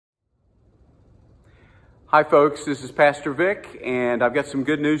Hi folks, this is Pastor Vic and I've got some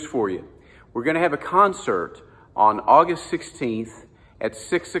good news for you. We're going to have a concert on August 16th at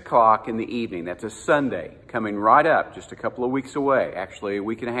 6 o'clock in the evening. That's a Sunday coming right up, just a couple of weeks away, actually a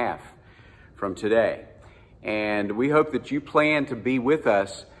week and a half from today. And we hope that you plan to be with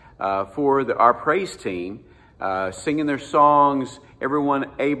us for our praise team, singing their songs, everyone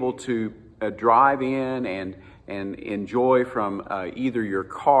able to drive in and enjoy from either your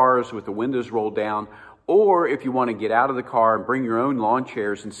cars with the windows rolled down, or if you want to get out of the car and bring your own lawn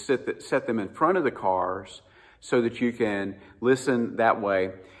chairs and set them in front of the cars so that you can listen that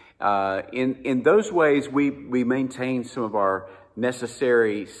way. In those ways, we maintain some of our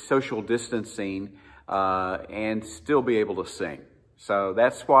necessary social distancing and still be able to sing. So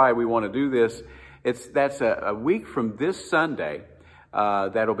that's why we want to do this. That's a week from this Sunday.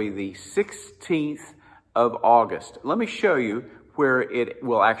 That'll be the 16th of August. Let me show you where it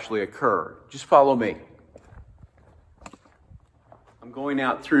will actually occur. Just follow me. I'm going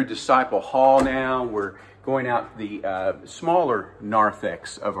out through Disciple Hall now. We're going out the smaller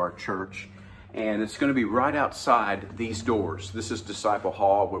narthex of our church, and it's going to be right outside these doors. This is Disciple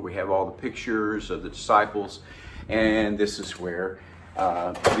Hall, where we have all the pictures of the disciples, and this is where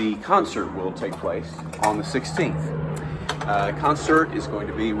the concert will take place on the 16th. Concert is going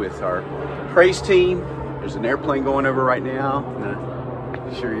to be with our praise team. There's an airplane going over right now.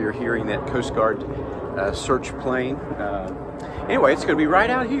 I'm sure you're hearing that Coast Guard search plane. Anyway, it's going to be right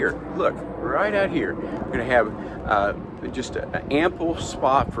out here. Look, right out here. We're going to have just an ample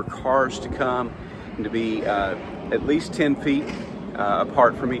spot for cars to come and to be at least 10 feet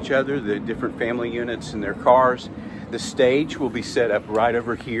apart from each other, the different family units and their cars. The stage will be set up right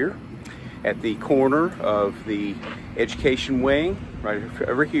over here at the corner of the education wing, right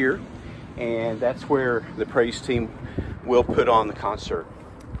over here. And that's where the praise team will put on the concert.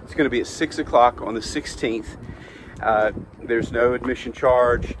 It's going to be at 6 o'clock on the 16th. There's no admission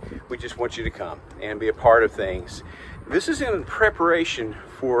charge. We just want you to come and be a part of things. This is in preparation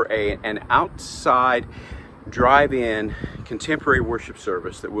for an outside drive-in contemporary worship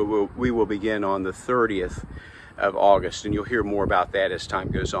service that we will begin on the 30th of August, and you'll hear more about that as time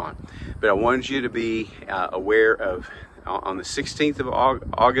goes on. But I wanted you to be aware of, on the 16th of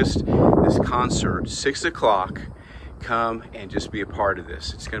August, this concert, 6 o'clock. Come and just be a part of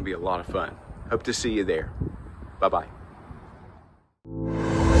this. It's going to be a lot of fun. Hope to see you there. Bye-bye.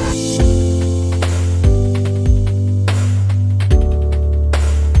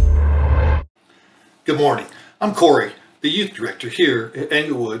 Good morning. I'm Kory, the youth director here at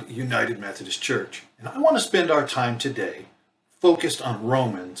Englewood United Methodist Church, and I want to spend our time today focused on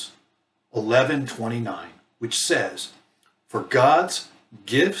Romans 11:29, which says, "For God's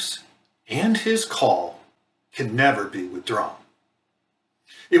gifts and his call can never be withdrawn."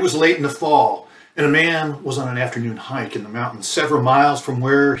 It was late in the fall, and a man was on an afternoon hike in the mountains several miles from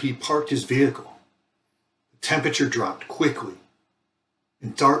where he parked his vehicle. The temperature dropped quickly,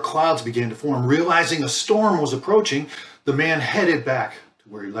 and dark clouds began to form. Realizing a storm was approaching, the man headed back to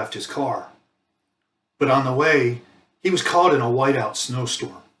where he left his car. But on the way, he was caught in a whiteout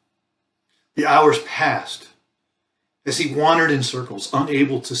snowstorm. The hours passed. As he wandered in circles,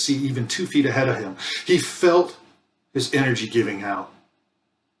 unable to see even 2 feet ahead of him, he felt his energy giving out.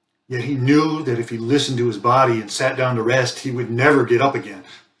 Yet he knew that if he listened to his body and sat down to rest, he would never get up again.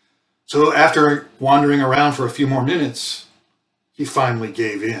 So after wandering around for a few more minutes, he finally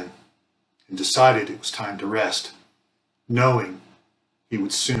gave in and decided it was time to rest, knowing he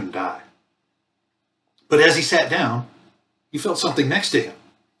would soon die. But as he sat down, he felt something next to him.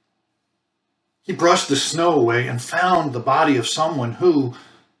 He brushed the snow away and found the body of someone who,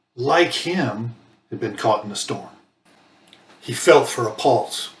 like him, had been caught in a storm. He felt for a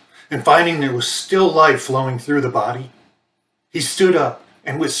pulse, and finding there was still life flowing through the body, he stood up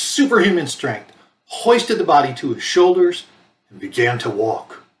and with superhuman strength hoisted the body to his shoulders and began to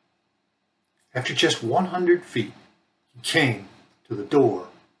walk. After just 100 feet, he came to the door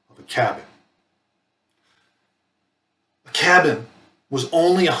of a cabin. The cabin was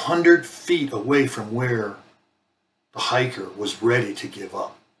only 100 feet away from where the hiker was ready to give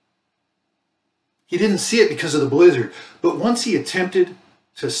up. He didn't see it because of the blizzard, but once he attempted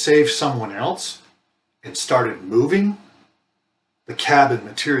to save someone else and started moving, the cabin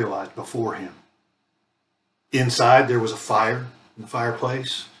materialized before him. Inside there was a fire in the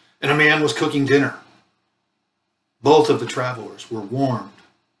fireplace, and a man was cooking dinner. Both of the travelers were warmed,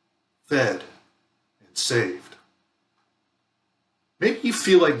 fed, and saved. Maybe you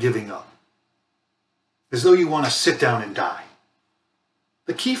feel like giving up, as though you want to sit down and die.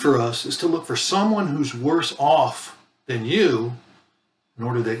 The key for us is to look for someone who's worse off than you in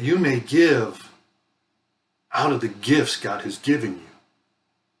order that you may give out of the gifts God has given you.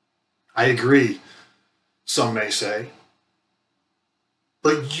 I agree, some may say,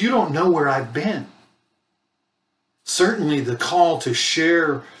 but you don't know where I've been. Certainly the call to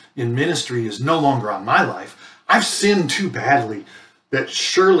share in ministry is no longer on my life. I've sinned too badly that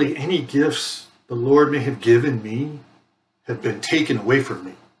surely any gifts the Lord may have given me have been taken away from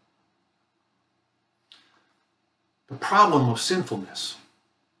me. The problem of sinfulness.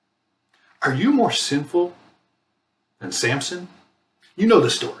 Are you more sinful than Samson? You know the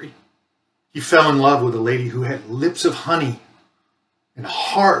story. He fell in love with a lady who had lips of honey and a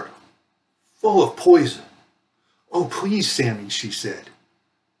heart full of poison. "Oh, please, Sammy," she said,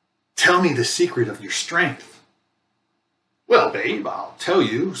 "tell me the secret of your strength." "Well, babe, I'll tell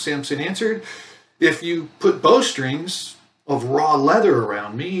you," Samson answered. "If you put bowstrings of raw leather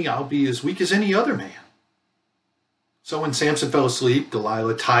around me, I'll be as weak as any other man." So when Samson fell asleep,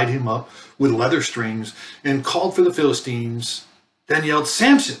 Delilah tied him up with leather strings and called for the Philistines, then yelled,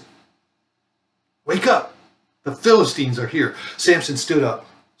 "Samson, wake up! The Philistines are here." Samson stood up,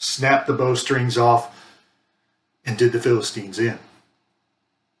 snapped the bowstrings off, and did the Philistines in.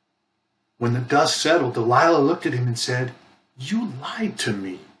 When the dust settled, Delilah looked at him and said, "You lied to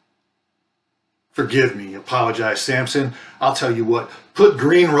me." "Forgive me," apologized Samson. "I'll tell you what, put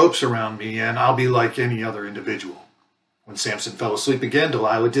green ropes around me and I'll be like any other individual." When Samson fell asleep again,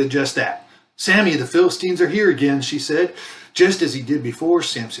 Delilah did just that. "Sammy, the Philistines are here again," she said. Just as he did before,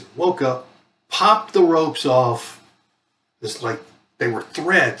 Samson woke up, popped the ropes off, just like they were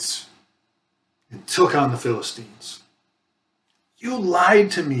threads, and took on the Philistines. "You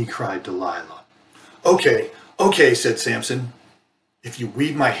lied to me," cried Delilah. Okay, said Samson. "If you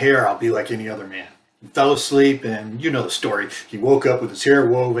weave my hair, I'll be like any other man." He fell asleep, and you know the story. He woke up with his hair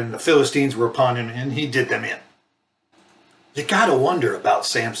woven, the Philistines were upon him, and he did them in. You gotta wonder about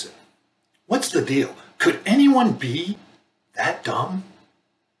Samson. What's the deal? Could anyone be that dumb?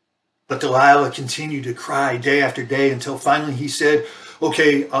 But Delilah continued to cry day after day until finally he said,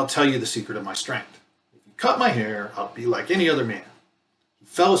 "Okay, I'll tell you the secret of my strength. If you cut my hair, I'll be like any other man." He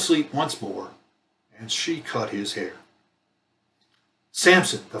fell asleep once more, and she cut his hair.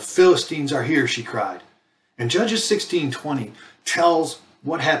 "Samson, the Philistines are here," she cried. And Judges 16:20 tells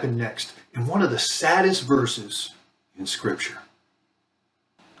what happened next in one of the saddest verses in Scripture.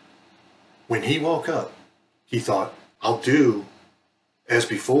 When he woke up, he thought, "I'll do as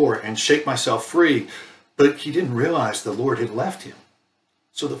before and shake myself free," but he didn't realize the Lord had left him.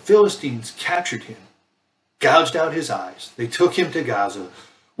 So the Philistines captured him, gouged out his eyes. They took him to Gaza,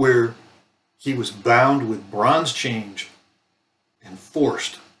 where he was bound with bronze chains and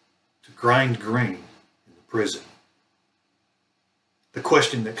forced to grind grain in the prison. The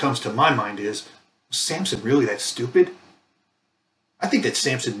question that comes to my mind is, was Samson really that stupid? I think that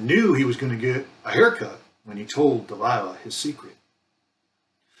Samson knew he was going to get a haircut when he told Delilah his secret.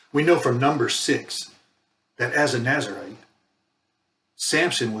 We know from Numbers 6 that as a Nazirite,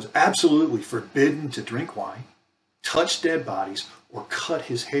 Samson was absolutely forbidden to drink wine, touch dead bodies, or cut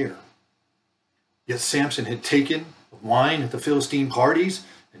his hair. Yet Samson had taken wine at the Philistine parties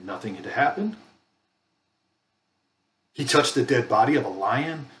and nothing had happened. He touched the dead body of a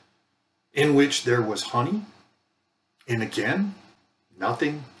lion in which there was honey, and again,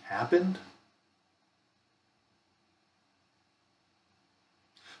 nothing happened.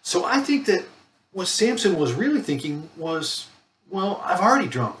 So I think that what Samson was really thinking was, well, I've already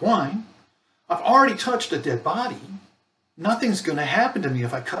drunk wine. I've already touched a dead body. Nothing's going to happen to me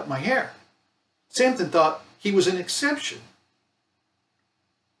if I cut my hair. Samson thought he was an exception.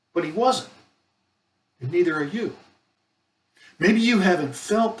 But he wasn't. And neither are you. Maybe you haven't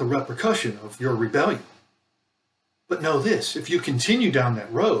felt the repercussion of your rebellion. But know this, if you continue down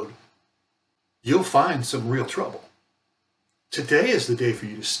that road, you'll find some real trouble. Today is the day for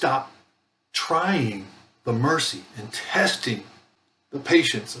you to stop trying the mercy and testing the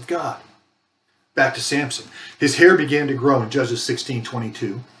patience of God. Back to Samson. His hair began to grow in Judges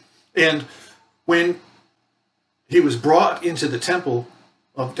 16:22. And when he was brought into the temple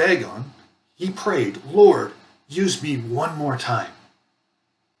of Dagon, he prayed, "Lord, use me one more time."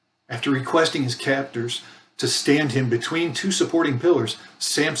 After requesting his captors to stand him between two supporting pillars,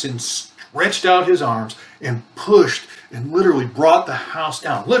 Samson stretched out his arms and pushed and literally brought the house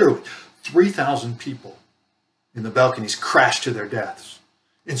down. Literally, 3,000 people in the balconies crashed to their deaths.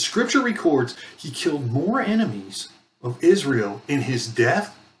 And Scripture records he killed more enemies of Israel in his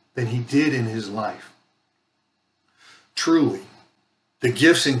death than he did in his life. Truly, the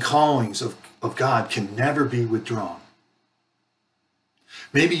gifts and callings of God can never be withdrawn.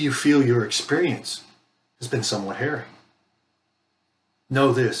 Maybe you feel your experience has been somewhat hairy.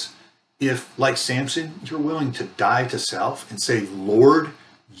 Know this, If, like Samson, you're willing to die to self and say, Lord,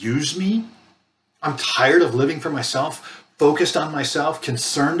 use me. I'm tired of living for myself, focused on myself,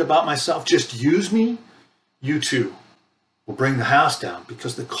 concerned about myself. Just use me. You too will bring the house down,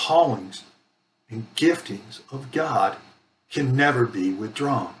 because the callings and giftings of God can never be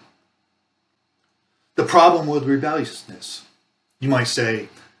withdrawn. The problem with rebelliousness, you might say,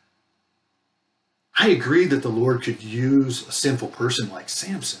 I agree that the Lord could use a sinful person like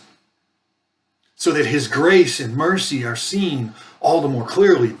Samson so that his grace and mercy are seen all the more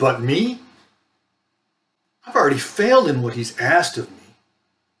clearly. But me? I've already failed in what he's asked of me.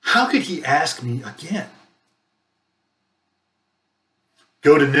 How could he ask me again?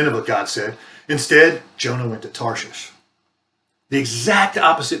 Go to Nineveh, God said. Instead, Jonah went to Tarshish. The exact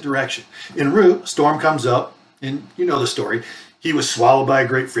opposite direction. En route, a storm comes up, and you know the story. He was swallowed by a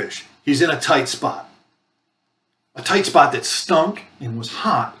great fish. He's in a tight spot. A tight spot that stunk and was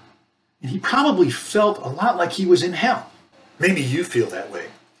hot. And he probably felt a lot like he was in hell. Maybe you feel that way.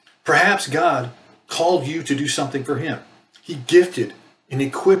 Perhaps God called you to do something for him. He gifted and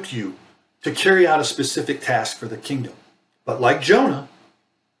equipped you to carry out a specific task for the kingdom. But like Jonah,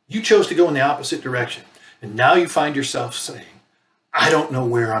 you chose to go in the opposite direction. And now you find yourself saying, I don't know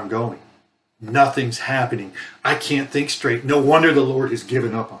where I'm going. Nothing's happening. I can't think straight. No wonder the Lord has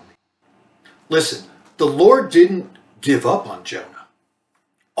given up on me. Listen, the Lord didn't give up on Jonah.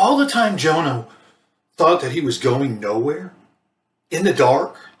 All the time Jonah thought that he was going nowhere, in the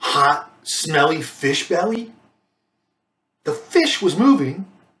dark, hot, smelly fish belly, the fish was moving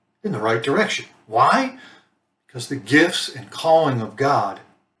in the right direction. Why? Because the gifts and calling of God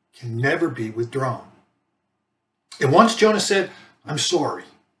can never be withdrawn. And once Jonah said, I'm sorry,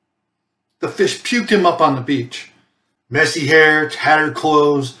 the fish puked him up on the beach. Messy hair, tattered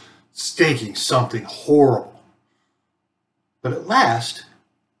clothes, stinking something horrible. But at last,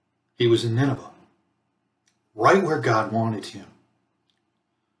 he was in Nineveh, right where God wanted him.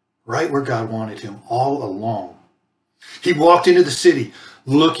 Right where God wanted him all along. He walked into the city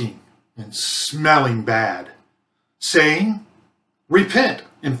looking and smelling bad, saying, repent,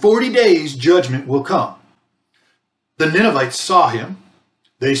 in 40 days judgment will come. The Ninevites saw him,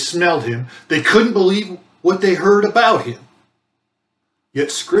 they smelled him, they couldn't believe what they heard about him.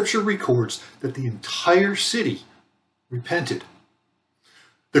 Yet Scripture records that the entire city repented.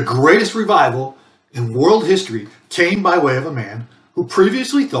 The greatest revival in world history came by way of a man who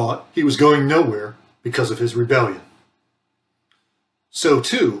previously thought he was going nowhere because of his rebellion. So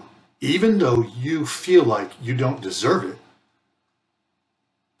too, even though you feel like you don't deserve it,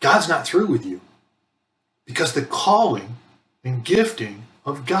 God's not through with you, because the calling and gifting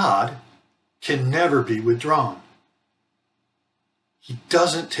of God can never be withdrawn. He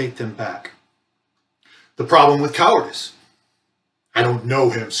doesn't take them back. The problem with cowardice. I don't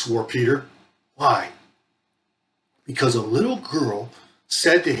know him, swore Peter. Why? Because a little girl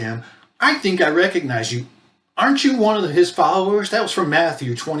said to him, I think I recognize you. Aren't you one of his followers? That was from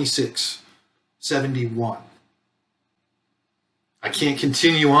Matthew 26:71. I can't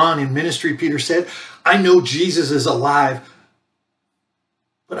continue on in ministry, Peter said. I know Jesus is alive,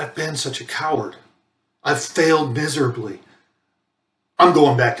 but I've been such a coward. I've failed miserably. I'm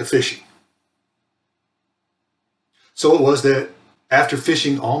going back to fishing. So it was that after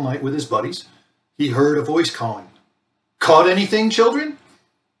fishing all night with his buddies, he heard a voice calling, Caught anything, children?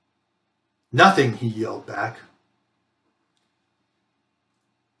 Nothing, he yelled back.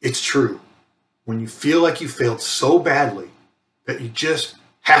 It's true. When you feel like you failed so badly that you just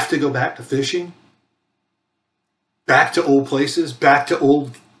have to go back to fishing, back to old places, back to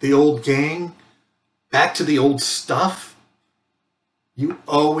the old gang, back to the old stuff, you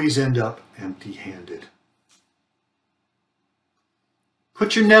always end up empty-handed.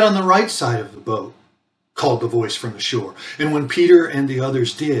 Put your net on the right side of the boat, called the voice from the shore. And when Peter and the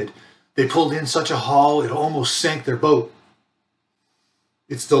others did, they pulled in such a haul it almost sank their boat.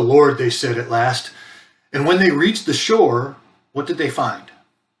 It's the Lord, they said at last. And when they reached the shore, what did they find?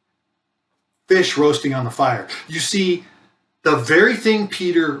 Fish roasting on the fire. You see, the very thing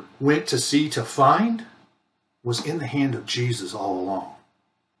Peter went to see to find was in the hand of Jesus all along.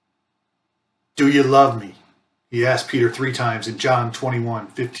 Do you love me? He asked Peter 3 times in John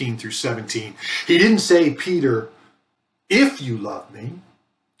 21:15-17. He didn't say, Peter, if you love me,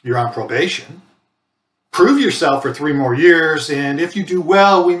 you're on probation. Prove yourself for 3 more years, and if you do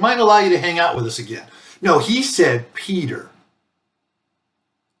well, we might allow you to hang out with us again. No, he said, Peter,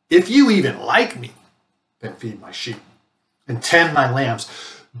 if you even like me, then feed my sheep and tend my lambs.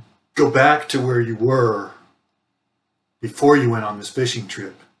 Go back to where you were before you went on this fishing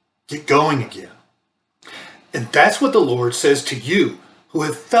trip. Get going again. And that's what the Lord says to you who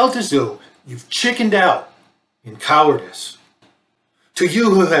have felt as though you've chickened out in cowardice, to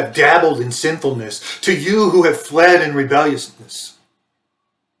you who have dabbled in sinfulness, to you who have fled in rebelliousness.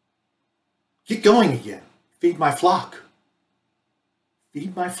 Get going again. Feed my flock.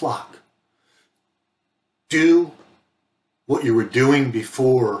 Feed my flock. Do what you were doing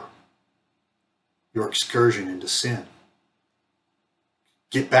before your excursion into sin.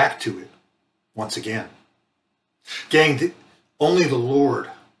 Get back to it once again. Gang, only the Lord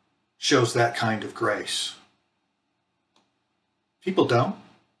shows that kind of grace. People don't.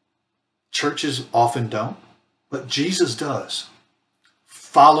 Churches often don't. But Jesus does.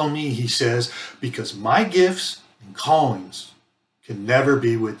 Follow me, he says, because my gifts and callings can never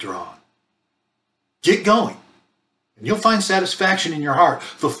be withdrawn. Get going, and you'll find satisfaction in your heart,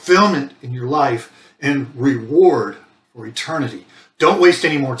 fulfillment in your life, and reward for eternity. Don't waste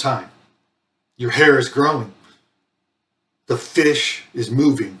any more time. Your hair is growing. The fish is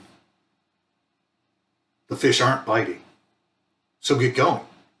moving. The fish aren't biting. So get going.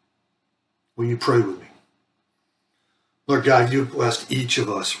 Will you pray with me? Lord God, you blessed each of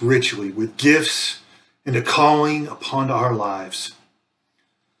us richly with gifts and a calling upon our lives.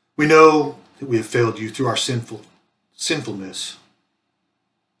 We know that we have failed you through our sinfulness,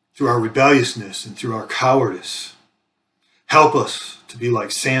 through our rebelliousness, and through our cowardice. Help us to be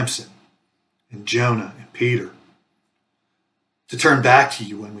like Samson and Jonah and Peter, to turn back to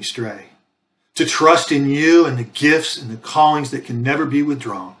you when we stray, to trust in you and the gifts and the callings that can never be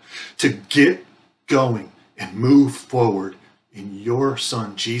withdrawn, to get going and move forward in your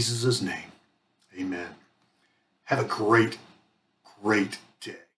Son, Jesus' name. Amen. Have a great, great